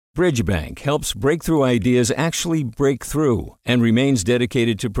Bridgebank helps breakthrough ideas actually break through and remains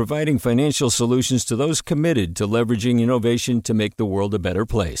dedicated to providing financial solutions to those committed to leveraging innovation to make the world a better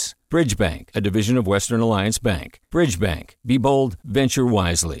place. Bridgebank, a division of Western Alliance Bank. Bridgebank. Be bold, venture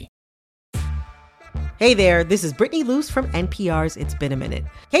wisely. Hey there, this is Brittany Luce from NPR's It's Been a Minute.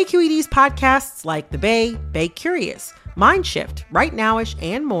 KQED's podcasts like The Bay, Bay Curious, Mind Shift, Right Nowish,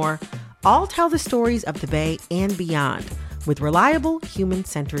 and more all tell the stories of the Bay and beyond with reliable,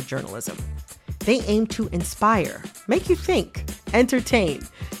 human-centered journalism. They aim to inspire, make you think, entertain,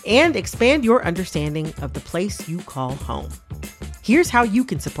 and expand your understanding of the place you call home. Here's how you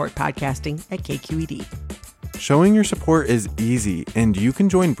can support podcasting at KQED. Showing your support is easy, and you can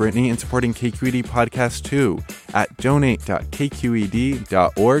join Brittany in supporting KQED Podcast too at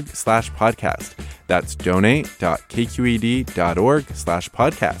donate.kqed.org/podcast. That's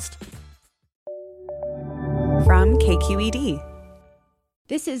donate.kqed.org/podcast. From KQED.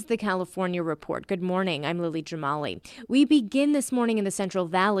 This is the California Report. Good morning. I'm Lily Jamali. We begin this morning in the Central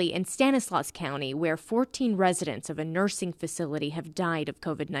Valley in Stanislaus County, where 14 residents of a nursing facility have died of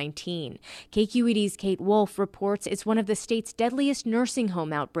COVID-19. KQED's Kate Wolf reports it's one of the state's deadliest nursing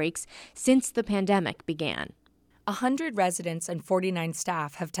home outbreaks since the pandemic began. 100 residents and 49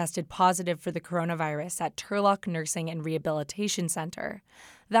 staff have tested positive for the coronavirus at Turlock Nursing and Rehabilitation Center.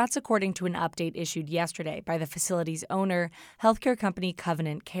 That's according to an update issued yesterday by the facility's owner, healthcare company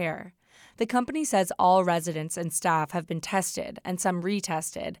Covenant Care. The company says all residents and staff have been tested and some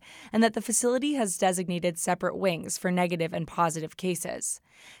retested, and that the facility has designated separate wings for negative and positive cases.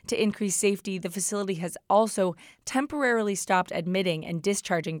 To increase safety, the facility has also temporarily stopped admitting and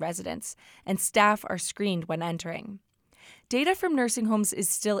discharging residents, and staff are screened when entering. Data from nursing homes is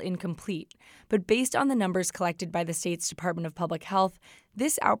still incomplete, but based on the numbers collected by the state's Department of Public Health,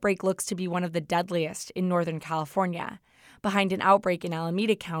 this outbreak looks to be one of the deadliest in Northern California, behind an outbreak in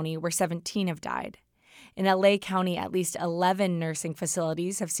Alameda County where 17 have died. In LA County, at least 11 nursing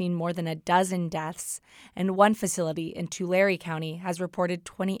facilities have seen more than a dozen deaths, and one facility in Tulare County has reported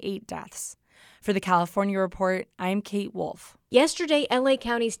 28 deaths. For the California Report, I'm Kate Wolf. Yesterday, LA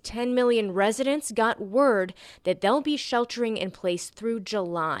County's 10 million residents got word that they'll be sheltering in place through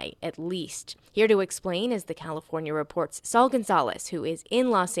July, at least. Here to explain is the California Report's Saul Gonzalez, who is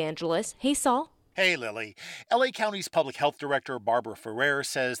in Los Angeles. Hey, Saul. Hey, Lily. LA County's Public Health Director Barbara Ferrer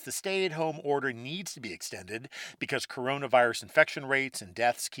says the stay-at-home order needs to be extended because coronavirus infection rates and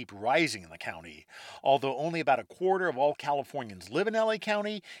deaths keep rising in the county. Although only about a quarter of all Californians live in LA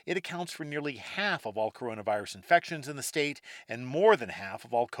County, it accounts for nearly half of all coronavirus infections in the state and more than half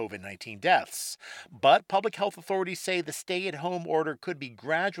of all COVID-19 deaths. But public health authorities say the stay-at-home order could be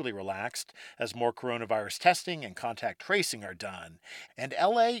gradually relaxed as more coronavirus testing and contact tracing are done. And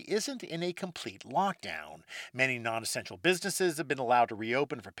LA isn't in a complete lockdown. Many non-essential businesses have been allowed to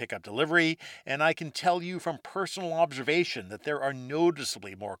reopen for pickup delivery, and I can tell you from personal observation that there are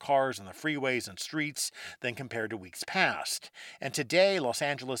noticeably more cars on the freeways and streets than compared to weeks past. And today, Los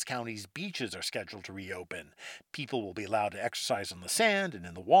Angeles County's beaches are scheduled to reopen. People will be allowed to exercise on the sand and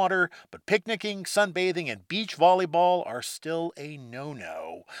in the water, but picnicking, sunbathing, and beach volleyball are still a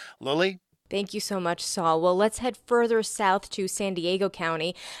no-no. Lily? Thank you so much, Saul. Well, let's head further south to San Diego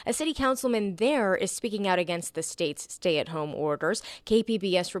County. A city councilman there is speaking out against the state's stay-at-home orders.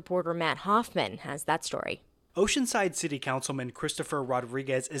 KPBS reporter Matt Hoffman has that story. Oceanside City Councilman Christopher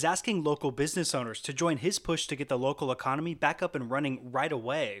Rodriguez is asking local business owners to join his push to get the local economy back up and running right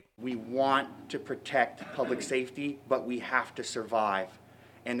away. We want to protect public safety, but we have to survive.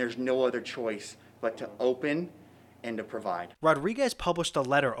 And there's no other choice but to open and to provide. Rodriguez published a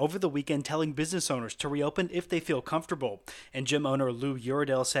letter over the weekend telling business owners to reopen if they feel comfortable, and gym owner Lou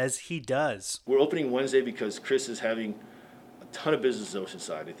Uredale says he does. We're opening Wednesday because Chris is having a ton of business at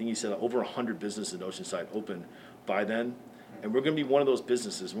Oceanside. I think he said over 100 businesses at Oceanside open by then. And we're going to be one of those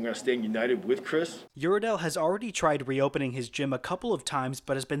businesses. We're going to stand united with Chris. Uredale has already tried reopening his gym a couple of times,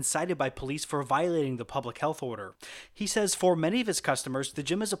 but has been cited by police for violating the public health order. He says for many of his customers, the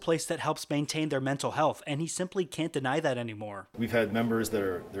gym is a place that helps maintain their mental health, and he simply can't deny that anymore. We've had members that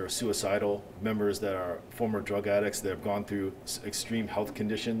are suicidal, members that are former drug addicts that have gone through extreme health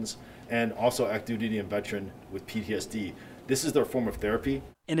conditions, and also active duty and veteran with PTSD. This is their form of therapy.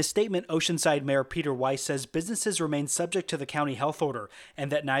 In a statement, Oceanside Mayor Peter Weiss says businesses remain subject to the county health order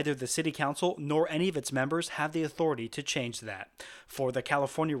and that neither the city council nor any of its members have the authority to change that. For the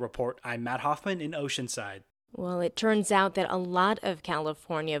California Report, I'm Matt Hoffman in Oceanside. Well, it turns out that a lot of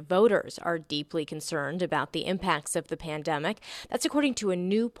California voters are deeply concerned about the impacts of the pandemic. That's according to a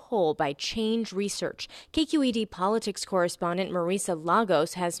new poll by Change Research. KQED politics correspondent Marisa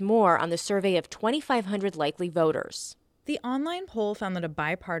Lagos has more on the survey of 2,500 likely voters. The online poll found that a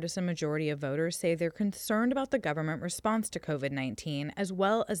bipartisan majority of voters say they're concerned about the government response to COVID-19 as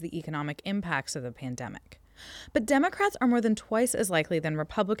well as the economic impacts of the pandemic. But Democrats are more than twice as likely than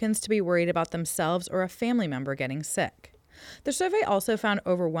Republicans to be worried about themselves or a family member getting sick. The survey also found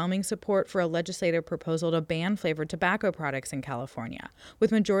overwhelming support for a legislative proposal to ban flavored tobacco products in California,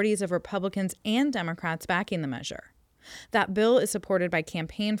 with majorities of Republicans and Democrats backing the measure. That bill is supported by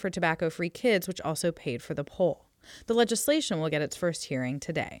Campaign for Tobacco-Free Kids, which also paid for the poll. The legislation will get its first hearing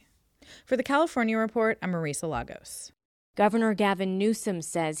today. For the California Report, I'm Marisa Lagos. Governor Gavin Newsom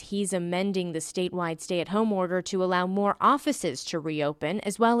says he's amending the statewide stay-at-home order to allow more offices to reopen,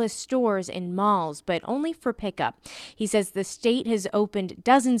 as well as stores and malls, but only for pickup. He says the state has opened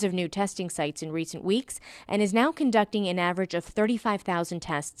dozens of new testing sites in recent weeks and is now conducting an average of 35,000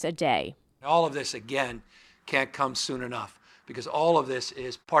 tests a day. All of this, again, can't come soon enough because all of this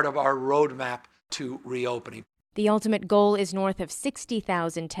is part of our roadmap to reopening. The ultimate goal is north of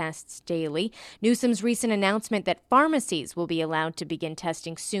 60,000 tests daily. Newsom's recent announcement that pharmacies will be allowed to begin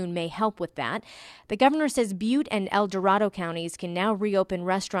testing soon may help with that. The governor says Butte and El Dorado counties can now reopen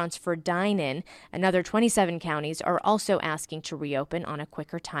restaurants for dine-in. Another 27 counties are also asking to reopen on a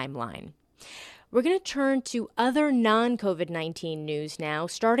quicker timeline. We're going to turn to other non-COVID-19 news now,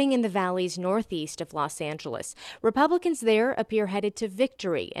 starting in the valleys northeast of Los Angeles. Republicans there appear headed to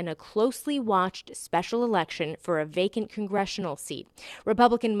victory in a closely watched special election for a vacant congressional seat.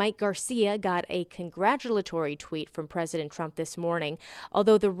 Republican Mike Garcia got a congratulatory tweet from President Trump this morning,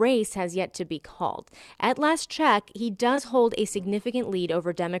 although the race has yet to be called. At last check, he does hold a significant lead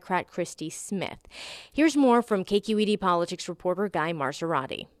over Democrat Christy Smith. Here's more from KQED politics reporter Guy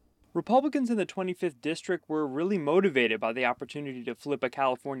Marzorati. Republicans in the 25th District were really motivated by the opportunity to flip a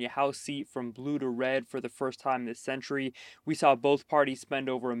California House seat from blue to red for the first time this century. We saw both parties spend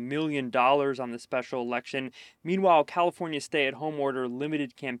over $1 million on the special election. Meanwhile, California's stay-at-home order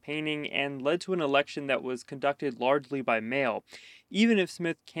limited campaigning and led to an election that was conducted largely by mail. Even if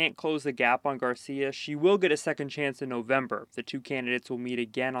Smith can't close the gap on Garcia, she will get a second chance in November. The two candidates will meet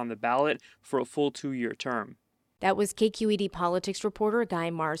again on the ballot for a full 2-year term. That was KQED politics reporter Guy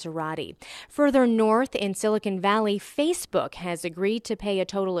Marzorati. Further north in Silicon Valley, Facebook has agreed to pay a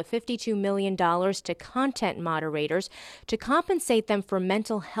total of $52 million to content moderators to compensate them for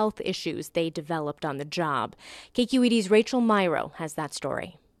mental health issues they developed on the job. KQED's Rachel Myrow has that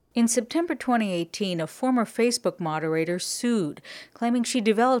story. In September 2018, a former Facebook moderator sued, claiming she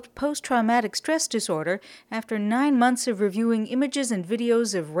developed post-traumatic stress disorder after 9 months of reviewing images and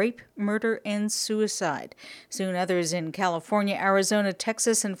videos of rape, murder, and suicide. Soon others in California, Arizona,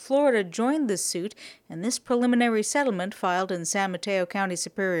 Texas, and Florida joined the suit, and this preliminary settlement filed in San Mateo County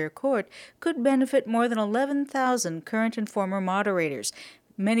Superior Court could benefit more than 11,000 current and former moderators,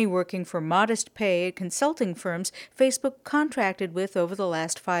 many working for modest pay consulting firms Facebook contracted with over the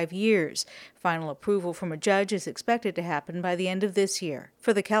last 5 years. Final approval from a judge is expected to happen by the end of this year.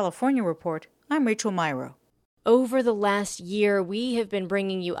 For the California Report, I'm Rachel Myrow. Over the last year, we have been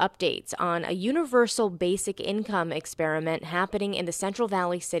bringing you updates on a universal basic income experiment happening in the Central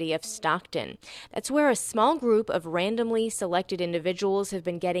Valley city of Stockton. That's where a small group of randomly selected individuals have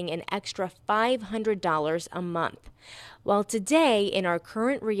been getting an extra $500 a month. While today, in our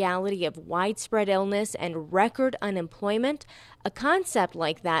current reality of widespread illness and record unemployment, a concept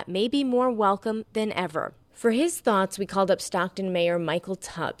like that may be more welcome than ever. For his thoughts, we called up Stockton Mayor Michael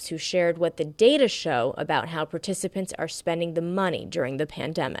Tubbs, who shared what the data show about how participants are spending the money during the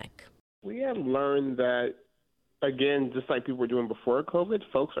pandemic. We have learned that, again, just like people were doing before COVID,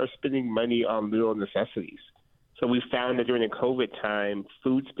 folks are spending money on little necessities. So we found that during the COVID time,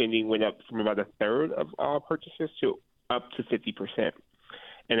 food spending went up from about a third of all purchases to up to 50%.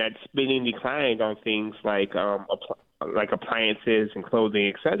 And that spending declined on things like appliances and clothing,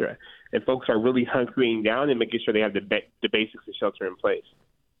 et cetera. And folks are really hunkering down and making sure they have the basics of shelter in place.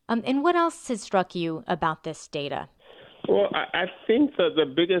 And what else has struck you about this data? Well, I think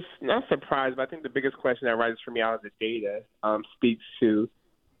the biggest, not surprise, but I think the biggest question that rises for me out of the data speaks to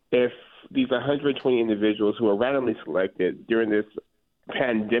if these 120 individuals who are randomly selected during this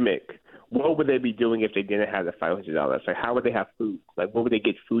pandemic, what would they be doing if they didn't have the $500? Like, how would they have food? Like, where would they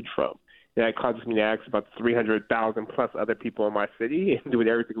get food from? And that causes me to ask about 300,000 plus other people in my city and doing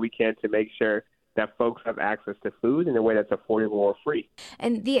everything we can to make sure that folks have access to food in a way that's affordable or free.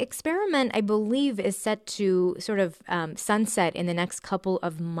 And the experiment, I believe, is set to sort of sunset in the next couple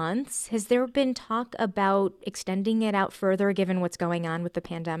of months. Has there been talk about extending it out further given what's going on with the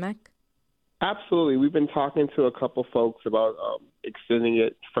pandemic? Absolutely. We've been talking to a couple folks about extending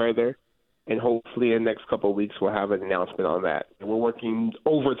it further. And hopefully in the next couple of weeks, we'll have an announcement on that. And we're working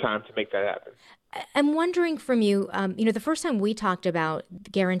overtime to make that happen. I'm wondering from you, the first time we talked about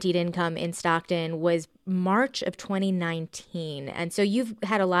guaranteed income in Stockton was March of 2019. And so you've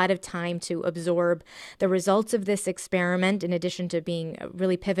had a lot of time to absorb the results of this experiment, in addition to being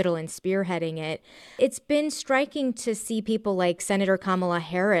really pivotal in spearheading it. It's been striking to see people like Senator Kamala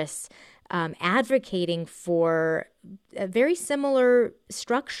Harris advocating for a very similar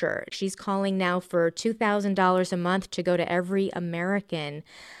structure. She's calling now for $2,000 a month to go to every American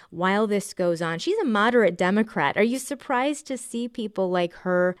while this goes on. She's a moderate Democrat. Are you surprised to see people like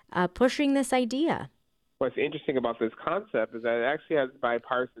her pushing this idea? What's interesting about this concept is that it actually has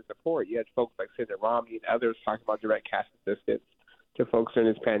bipartisan support. You had folks like Senator Romney and others talking about direct cash assistance to folks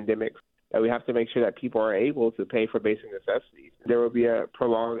during this pandemic. That we have to make sure that people are able to pay for basic necessities. There will be a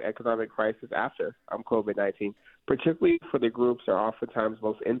prolonged economic crisis after COVID-19, particularly for the groups that are oftentimes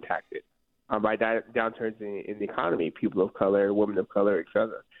most impacted by downturns in the economy, people of color, women of color, et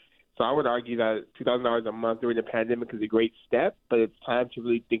cetera. So I would argue that $2,000 a month during the pandemic is a great step, but it's time to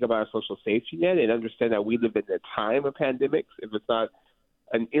really think about a social safety net and understand that we live in a time of pandemics. If it's not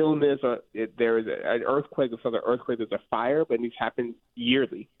an illness or there is an earthquake, if it's not an earthquake, there's a fire, but these happen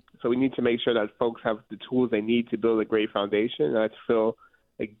yearly. So we need to make sure that folks have the tools they need to build a great foundation. And I feel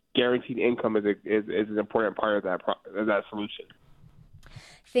like guaranteed income is an important part of that solution.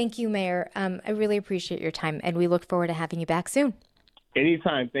 Thank you, Mayor. I really appreciate your time, and we look forward to having you back soon.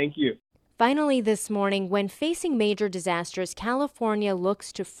 Anytime. Thank you. Finally, this morning, when facing major disasters, California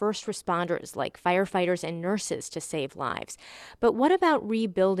looks to first responders like firefighters and nurses to save lives. But what about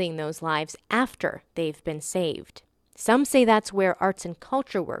rebuilding those lives after they've been saved? Some say that's where arts and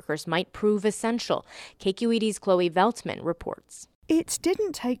culture workers might prove essential. KQED's Chloe Veltman reports. It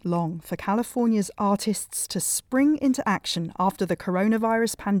didn't take long for California's artists to spring into action after the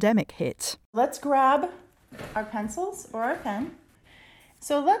coronavirus pandemic hit. Let's grab our pencils or our pen.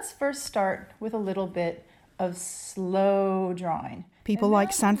 So let's first start with a little bit of slow drawing. People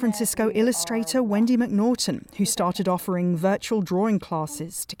like San Francisco illustrator Wendy McNaughton, who started offering virtual drawing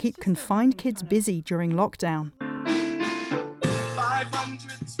classes to keep confined kids busy during lockdown.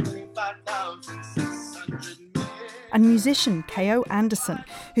 And musician K.O. Anderson,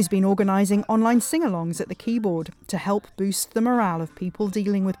 who's been organising online sing-alongs at the keyboard to help boost the morale of people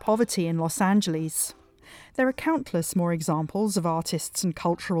dealing with poverty in Los Angeles. There are countless more examples of artists and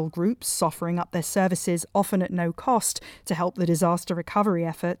cultural groups offering up their services, often at no cost, to help the disaster recovery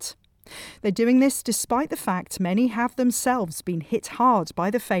effort. They're doing this despite the fact many have themselves been hit hard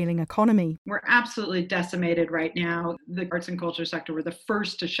by the failing economy. We're absolutely decimated right now. The arts and culture sector were the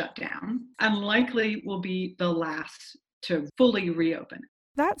first to shut down and likely will be the last to fully reopen.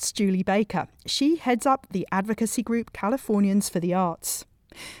 That's Julie Baker. She heads up the advocacy group Californians for the Arts.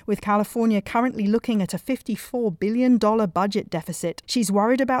 With California currently looking at a $54 billion budget deficit, she's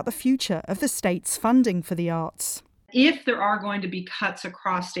worried about the future of the state's funding for the arts. If there are going to be cuts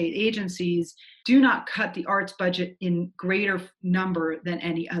across state agencies, do not cut the arts budget in greater number than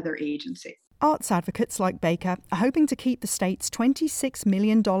any other agency. Arts advocates like Baker are hoping to keep the state's $26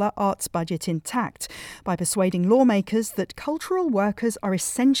 million arts budget intact by persuading lawmakers that cultural workers are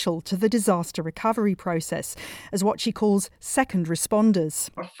essential to the disaster recovery process as what she calls second responders.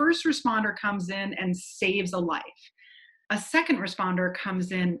 A first responder comes in and saves a life. A second responder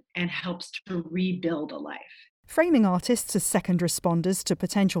comes in and helps to rebuild a life. Framing artists as second responders to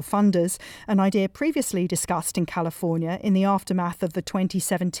potential funders, an idea previously discussed in California in the aftermath of the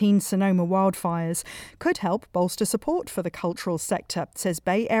 2017 Sonoma wildfires, could help bolster support for the cultural sector, says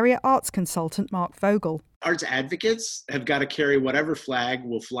Bay Area arts consultant Mark Vogel. Arts advocates have got to carry whatever flag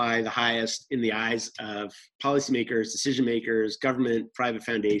will fly the highest in the eyes of policymakers, decision makers, government, private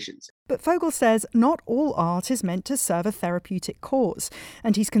foundations. But Vogel says not all art is meant to serve a therapeutic cause,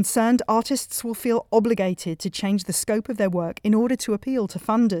 and he's concerned artists will feel obligated to change the scope of their work in order to appeal to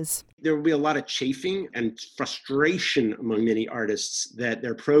funders. There will be a lot of chafing and frustration among many artists that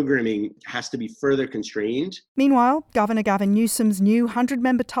their programming has to be further constrained. Meanwhile, Governor Gavin Newsom's new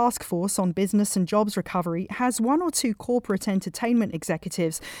 100-member task force on business and jobs recovery has one or two corporate entertainment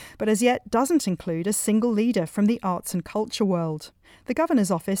executives, but as yet doesn't include a single leader from the arts and culture world. The governor's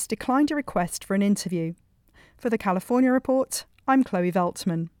office declined a request for an interview. For the California Report, I'm Chloe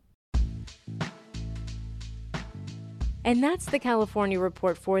Veltman. And that's the California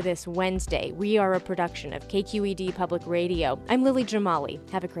Report for this Wednesday. We are a production of KQED Public Radio. I'm Lily Jamali.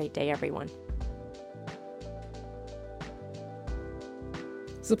 Have a great day, everyone.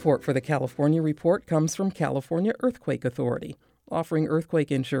 Support for the California Report comes from California Earthquake Authority, offering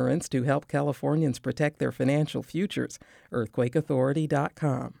earthquake insurance to help Californians protect their financial futures.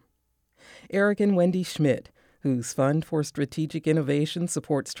 EarthquakeAuthority.com. Eric and Wendy Schmidt, whose Fund for Strategic Innovation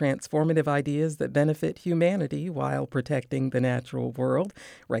supports transformative ideas that benefit humanity while protecting the natural world,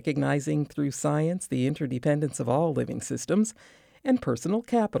 recognizing through science the interdependence of all living systems, and Personal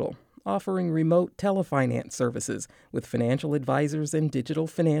Capital, offering remote telefinance services with financial advisors and digital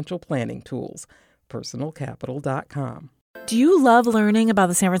financial planning tools. PersonalCapital.com. Do you love learning about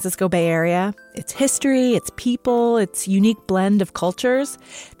the San Francisco Bay Area? Its history, its people, its unique blend of cultures?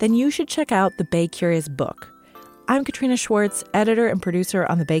 Then you should check out the Bay Curious book. I'm Katrina Schwartz, editor and producer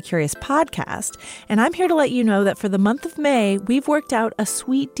on the Bay Curious podcast, and I'm here to let you know that for the month of May, we've worked out a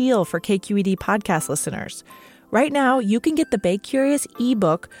sweet deal for KQED podcast listeners. Right now, you can get the Bay Curious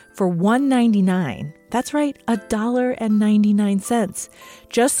ebook for $1.99. That's right, $1.99.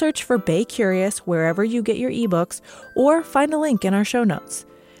 Just search for Bay Curious wherever you get your ebooks or find a link in our show notes.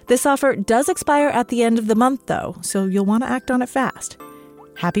 This offer does expire at the end of the month, though, so you'll want to act on it fast.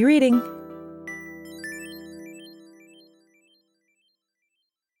 Happy reading!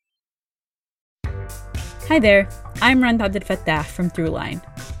 Hi there, I'm Rand Abdelfattah from Throughline.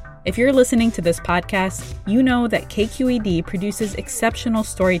 If you're listening to this podcast, you know that KQED produces exceptional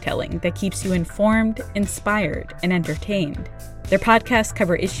storytelling that keeps you informed, inspired, and entertained. Their podcasts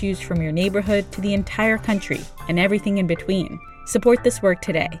cover issues from your neighborhood to the entire country and everything in between. Support this work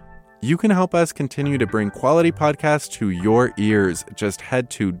today. You can help us continue to bring quality podcasts to your ears. Just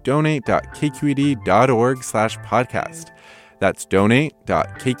head to donate.kqed.org/podcast. That's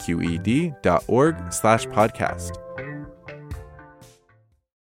donate.kqed.org/podcast.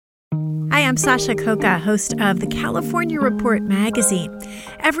 Hi, I'm Sasha Khokha, host of the California Report magazine.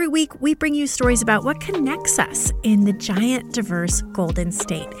 Every week, we bring you stories about what connects us in the giant, diverse Golden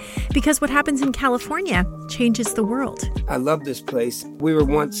State. Because what happens in California changes the world. I love this place. We were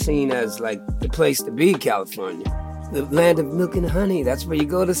once seen as like the place to be, California. The land of milk and honey. That's where you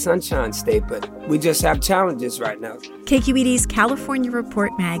go to Sunshine State, but we just have challenges right now. KQED's California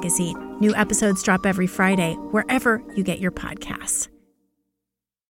Report magazine. New episodes drop every Friday, wherever you get your podcasts.